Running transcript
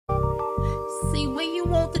See, when you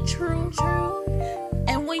want the truth,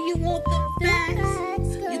 and when you want the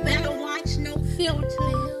facts, you better watch No Filter,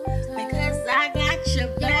 because I got your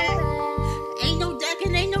back. Ain't no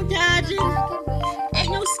ducking, ain't no dodging,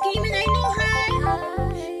 ain't no scheming, ain't no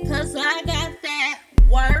hiding, cause I got that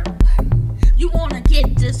work. You wanna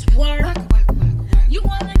get this work? You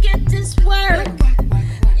wanna get this work?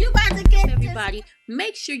 You about to get everybody.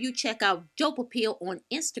 Make sure you check out Dope Appeal on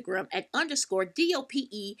Instagram at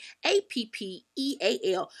 _DOPEAPPEAL.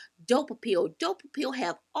 Dope Appeal. Dope Appeal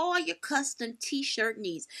have all your custom t-shirt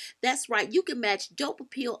needs. That's right. You can match Dope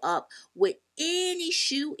Appeal up with any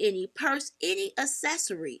shoe, any purse, any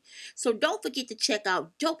accessory. So don't forget to check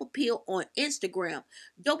out Dope Appeal on Instagram.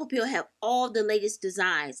 Dope Appeal have all the latest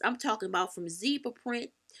designs. I'm talking about from zebra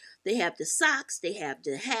print. They have the socks, they have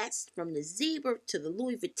the hats, from the zebra to the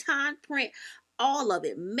Louis Vuitton print, all of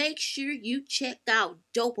it. Make sure you check out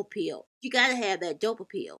Dope Appeal. You got to have that Dope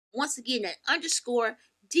Appeal. Once again, that _DOPEAPPEAL.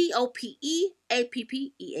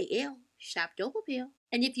 Shop Dope Appeal.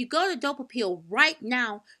 And if you go to Dope Appeal right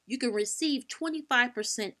now, you can receive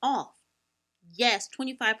 25% off. Yes,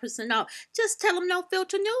 25% off. Just tell them No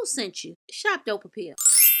Filter News sent you. Shop Dope Appeal.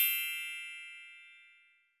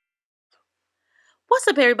 What's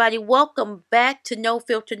up, everybody? Welcome back to No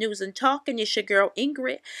Filter News and Talking. It's your girl,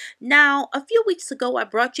 Ingrid. Now, a few weeks ago, I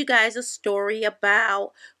brought you guys a story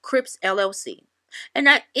about Crips LLC. And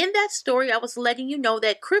in that story, I was letting you know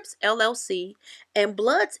that Crips LLC and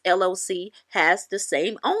Bloods LLC has the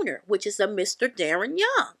same owner, which is a Mr. Darren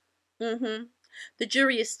Young. The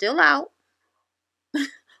jury is still out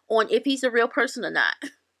on if he's a real person or not.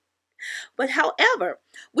 But however,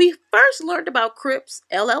 we first learned about Crips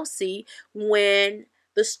LLC when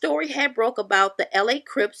the story had broke about the LA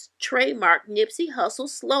Crips trademark Nipsey Hussle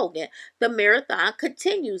slogan, "The marathon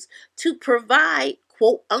continues," to provide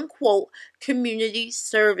quote unquote community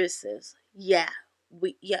services. Yeah.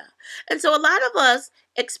 And so a lot of us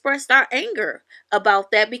expressed our anger about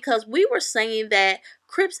that because we were saying that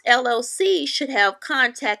Crips LLC should have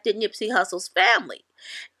contacted Nipsey Hussle's family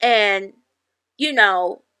and,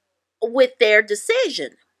 with their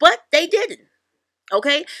decision, but they didn't.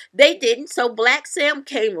 Okay, they didn't. So Black Sam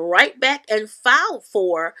came right back and filed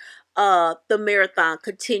for the marathon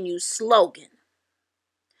continues slogan.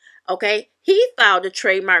 Okay, he filed a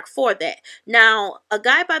trademark for that. Now, a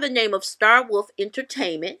guy by the name of Star Wolf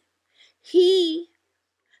Entertainment, he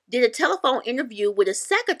did a telephone interview with a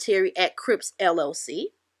secretary at Crips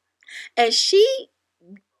LLC, and she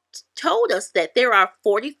told us that there are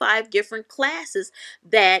 45 different classes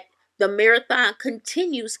that the marathon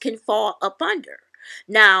continues can fall up under.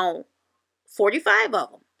 Now, 45 of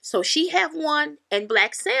them. So she have one and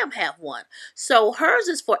Black Sam have one. So hers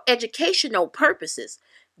is for educational purposes.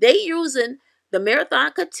 They using the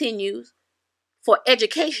marathon continues for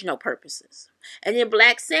educational purposes. And then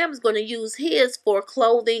Black Sam is going to use his for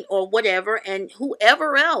clothing or whatever. And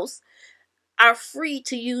whoever else are free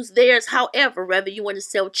to use theirs however, whether you want to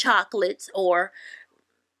sell chocolates or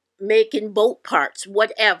making boat parts,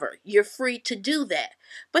 whatever, you're free to do that.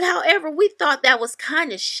 But however, we thought that was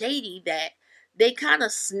kind of shady that they kind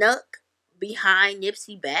of snuck behind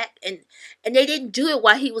Nipsey back and they didn't do it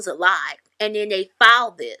while he was alive. And then they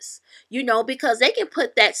filed this, because they can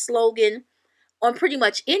put that slogan on pretty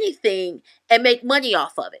much anything and make money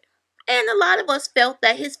off of it. And a lot of us felt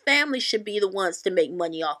that his family should be the ones to make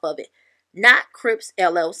money off of it, not Crips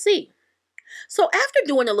LLC. So after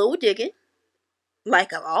doing a little digging,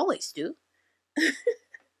 like I always do,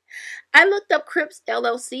 I looked up Crips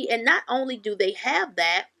LLC, and not only do they have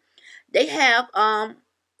that, they have another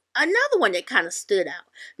one that kind of stood out.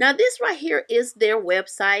 Now, this right here is their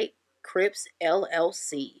website, Crips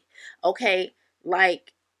LLC. Okay,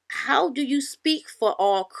 like, how do you speak for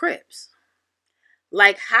all Crips?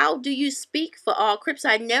 Like, how do you speak for all Crips?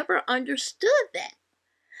 I never understood that.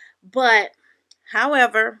 But,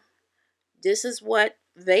 however, this is what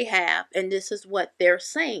they have, and this is what they're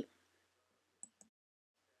saying.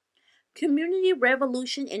 Community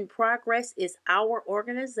revolution in progress is our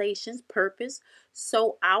organization's purpose,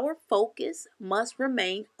 so our focus must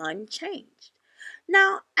remain unchanged.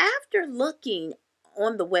 Now, after looking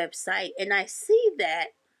on the website, and I see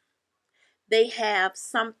that they have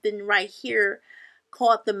something right here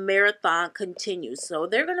called the Marathon Continues. So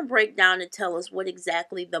they're going to break down and tell us what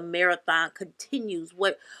exactly the Marathon Continues,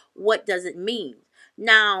 what does it mean?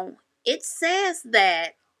 Now, it says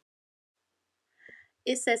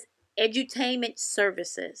edutainment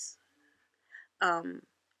services,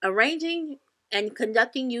 arranging and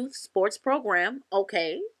conducting youth sports program.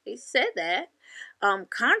 Okay, they said that.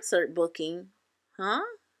 Concert booking,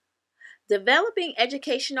 Developing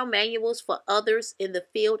educational manuals for others in the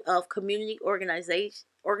field of community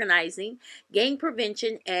organizing, gang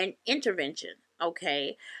prevention, and intervention.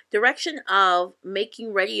 Okay. Direction of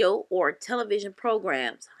making radio or television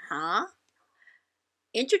programs. Huh?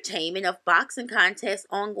 Entertainment of boxing contests,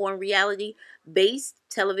 ongoing reality based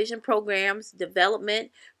television programs,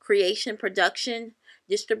 development, creation, production,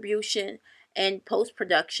 distribution, and post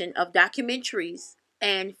production of documentaries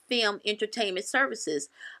and film entertainment services,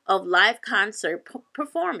 of live concert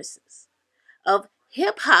performances, of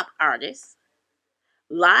hip hop artists,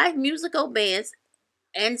 live musical bands,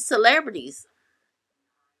 and celebrities.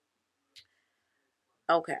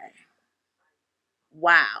 Okay.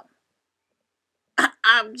 Wow.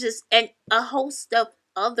 I'm just, and a host of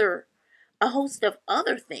other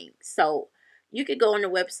things. So you could go on the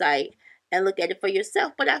website and look at it for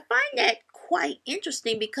yourself. But I find that quite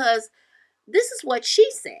interesting because this is what she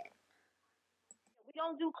said. We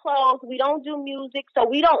don't do clothes, we don't do music, so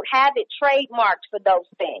we don't have it trademarked for those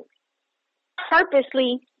things.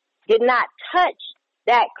 Purposely did not touch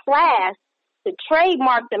that class to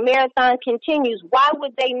trademark the marathon continues. Why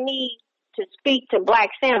would they need to speak to Black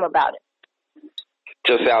Sam about it?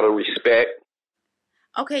 Just out of respect.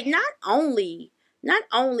 Okay, not only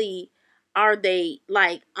are they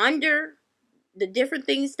like under the different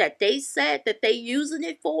things that they said that they using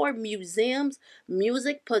it for, museums,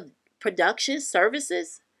 music production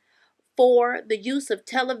services, for the use of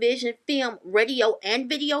television, film, radio, and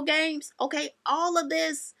video games. Okay, all of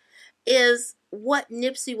this is what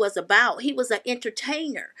Nipsey was about. He was an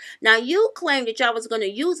entertainer. Now you claim that y'all was going to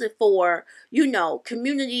use it for,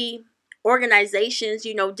 community organizations,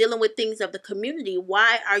 dealing with things of the community.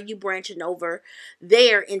 Why are you branching over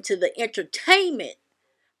there into the entertainment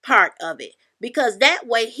part of it? Because that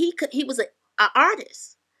way he was a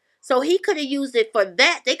artist. So he could have used it for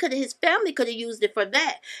that. His family could have used it for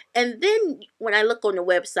that. And then when I look on the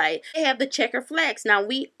website, they have the checker flags. Now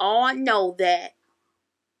we all know that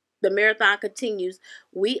the marathon continues.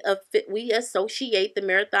 We associate the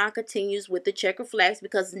marathon continues with the checker flags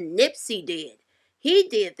because Nipsey did. He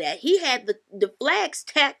did that. He had the flags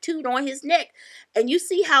tattooed on his neck. And you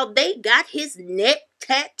see how they got his neck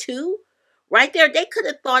tattoo? Right there, they could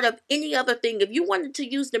have thought of any other thing. If you wanted to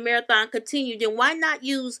use the marathon continue, then why not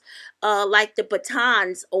use like the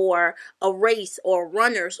batons or a race or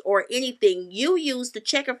runners or anything? You use the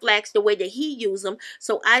checker flags the way that he used them.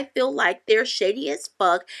 So I feel like they're shady as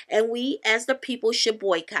fuck, and we as the people should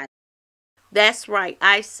boycott. That's right.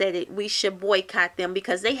 I said it. We should boycott them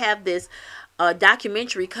because they have this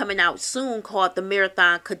documentary coming out soon called The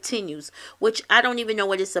Marathon Continues, which I don't even know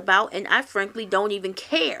what it's about, and I frankly don't even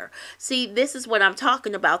care. See, this is what I'm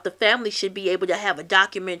talking about. The family should be able to have a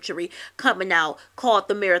documentary coming out called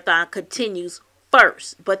The Marathon Continues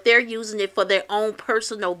first, but they're using it for their own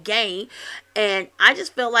personal gain, and I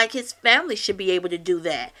just feel like his family should be able to do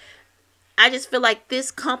that. I just feel like this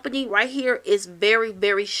company right here is very,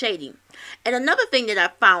 very shady. And another thing that I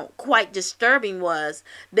found quite disturbing was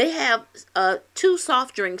they have two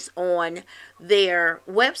soft drinks on their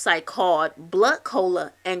website called Blood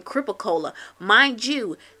Cola and Cripple Cola. Mind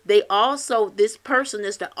you, this person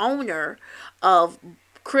is the owner of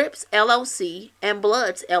Crips Llc and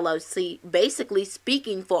Bloods Llc, basically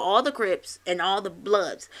speaking for all the Crips and all the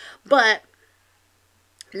Bloods. But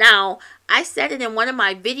now, I said it in one of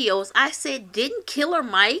my videos. I said, didn't Killer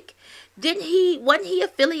Mike, wasn't he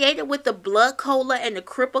affiliated with the Blood Cola and the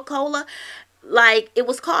Cripple Cola? Like, it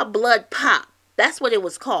was called Blood Pop. That's what it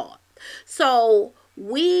was called. So,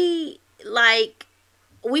 we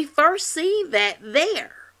first seen that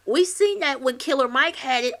there. We seen that when Killer Mike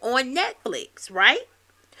had it on Netflix, right?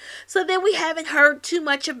 So then we haven't heard too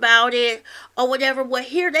much about it or whatever. Well,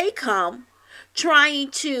 here they come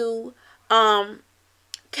trying to,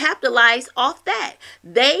 capitalize off that.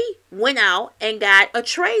 They went out and got a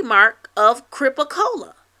trademark of Cripple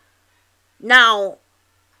Cola. Now,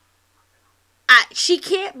 she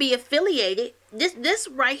can't be affiliated. This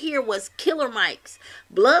right here was Killer Mike's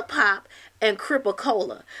Blood Pop and Cripple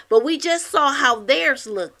Cola. But we just saw how theirs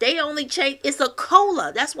looked. They only changed. It's a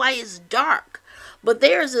cola. That's why it's dark. But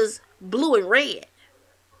theirs is blue and red.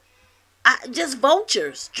 Just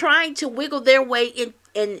vultures trying to wiggle their way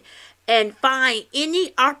in and find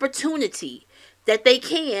any opportunity that they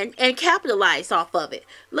can and capitalize off of it.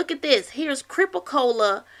 Look at this. Here's Cripple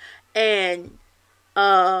Cola and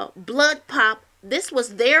Blood Pop. This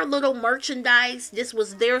was their little merchandise. This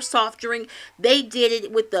was their soft drink. They did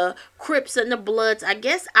it with the Crips and the Bloods, I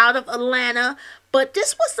guess out of Atlanta. But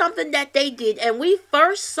this was something that they did, and we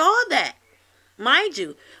first saw that. Mind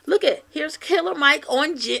you, here's Killer Mike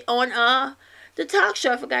on the talk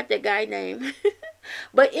show. I forgot that guy's name.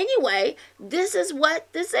 But anyway, this is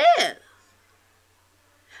what this is.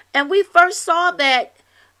 And we first saw that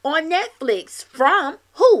on Netflix from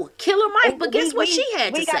who? Killer Mike. And But guess what she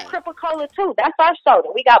had to we got say? Crips Cola too. That's our soda.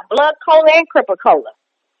 We got blood cola and Crips Cola.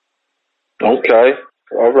 Okay.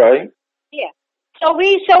 All right. Yeah. So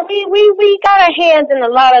we got our hands in a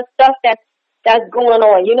lot of stuff that's going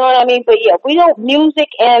on. You know what I mean? But yeah, we don't music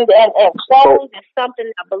and clothes is something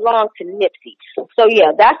that belongs to Nipsey. So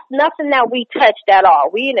yeah, that's nothing that we touched at all.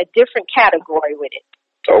 We in a different category with it.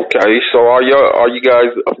 Okay. So are you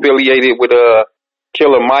guys affiliated with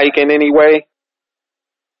Killer Mike in any way?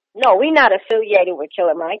 No, we not affiliated with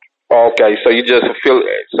Killer Mike. Okay. So you just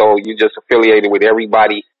affiliated with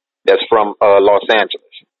everybody that's from Los Angeles.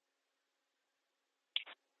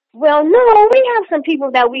 Well, no, we have some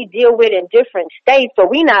people that we deal with in different states, but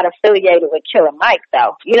we not affiliated with Killer Mike,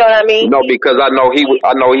 though. You know what I mean? No, because I know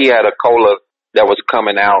he had a cola that was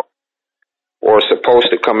coming out or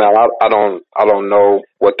supposed to come out. I don't know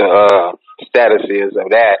what the status is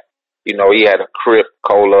of that. You know, he had a Crips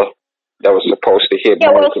cola that was supposed to hit.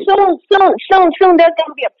 Yeah, well, soon there's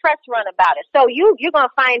gonna be a press run about it. So you're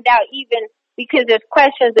gonna find out, even because there's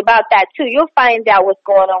questions about that too. You'll find out what's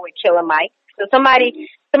going on with Killer Mike. So somebody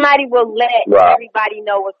will let everybody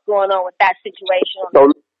know what's going on with that situation.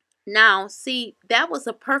 So, Now, see, that was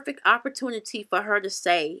a perfect opportunity for her to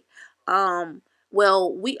say,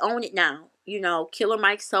 well, we own it now. You know, Killer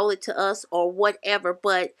Mike sold it to us or whatever,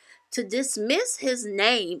 but to dismiss his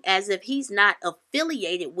name as if he's not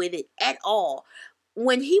affiliated with it at all,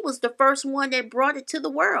 when he was the first one that brought it to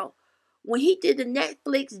the world. When he did the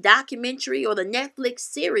Netflix documentary or the Netflix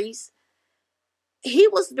series, he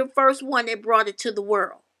was the first one that brought it to the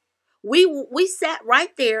world. We sat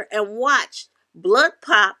right there and watched Blood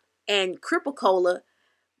Pop and Crips Cola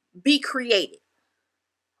be created.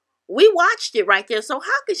 We watched it right there. So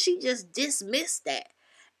how could she just dismiss that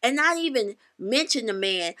and not even mention the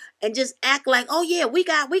man and just act like, oh yeah, we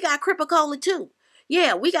got Crips Cola too.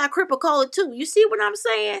 Yeah, we got Crips Cola too. You see what I'm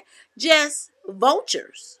saying? Just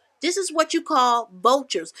vultures. This is what you call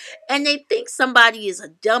vultures. And they think somebody is a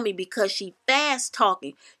dummy because she fast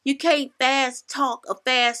talking. You can't fast talk a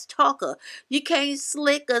fast talker. You can't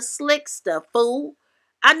slick a slick stuff, fool.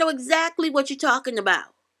 I know exactly what you're talking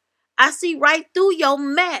about. I see right through your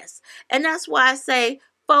mess. And that's why I say,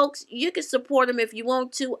 folks, you can support them if you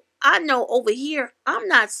want to. I know over here, I'm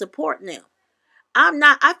not supporting them. I'm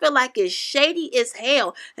not. I feel like it's shady as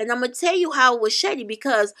hell. And I'm going to tell you how it was shady,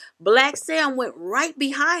 because Black Sam went right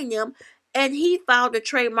behind them and he filed a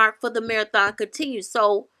trademark for the Marathon Continue.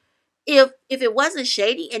 So if it wasn't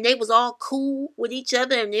shady and they was all cool with each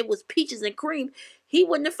other and it was peaches and cream, he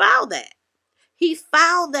wouldn't have filed that. He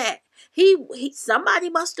filed that. He somebody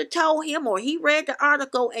must have told him, or he read the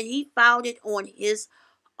article and he filed it on his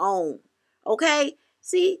own. Okay?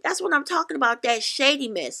 See, that's what I'm talking about. That shady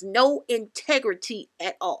mess. No integrity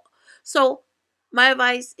at all. So my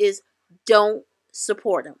advice is don't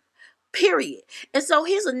support him. Period. And so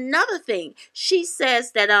here's another thing. She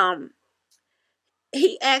says that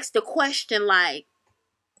he asked the question like,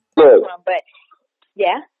 look, But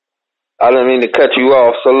yeah. I didn't mean to cut you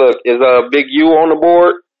off. So look, is Big U on the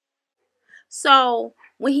board? so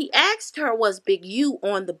when he asked her, was Big U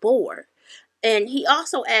on the board? And he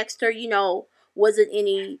also asked her, was it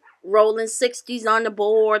any Rolling 60s on the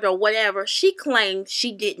board or whatever? She claimed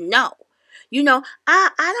she didn't know. I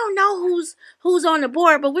don't know who's on the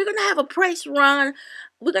board, but we're gonna have a press run.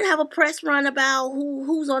 We're gonna have a press run about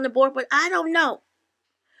who's on the board, but I don't know.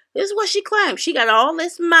 This is what she claimed. She got all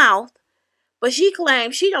this mouth, but she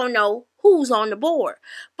claims she don't know who's on the board.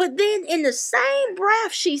 But then in the same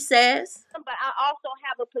breath, she says, But I also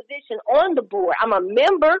have a position on the board. I'm a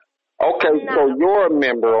member. Okay, so you're a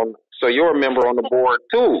member on the board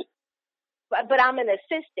too. But I'm an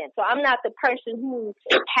assistant, so I'm not the person who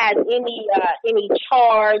has any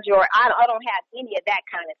charge, or I don't have any of that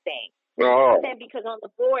kind of thing. Oh. I said because on the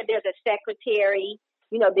board there's a secretary,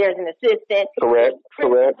 there's an assistant. Correct.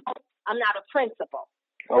 I'm not a principal.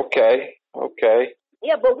 Okay.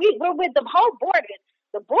 Yeah, but we're with the whole board.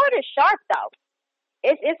 The board is sharp though.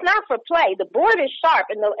 It's not for play. The board is sharp,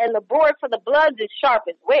 and the board for the Bloods is sharp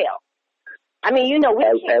as well. I mean, we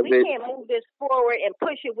can't move this forward and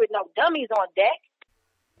push it with no dummies on deck.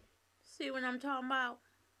 see what I'm talking about?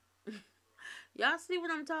 Y'all see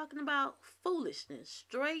what I'm talking about? Foolishness.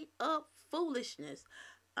 Straight up foolishness.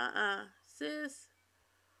 Sis,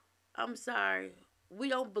 I'm sorry. We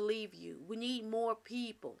don't believe you. We need more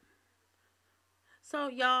people. So,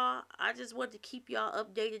 y'all, I just want to keep y'all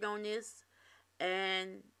updated on this.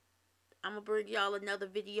 And I'm going to bring y'all another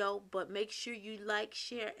video. But make sure you like,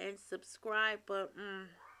 share, and subscribe. But,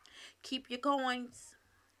 Keep your coins.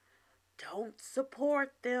 Don't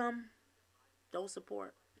support them. Don't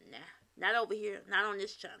support. Nah. Not over here. Not on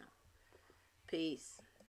this channel. Peace.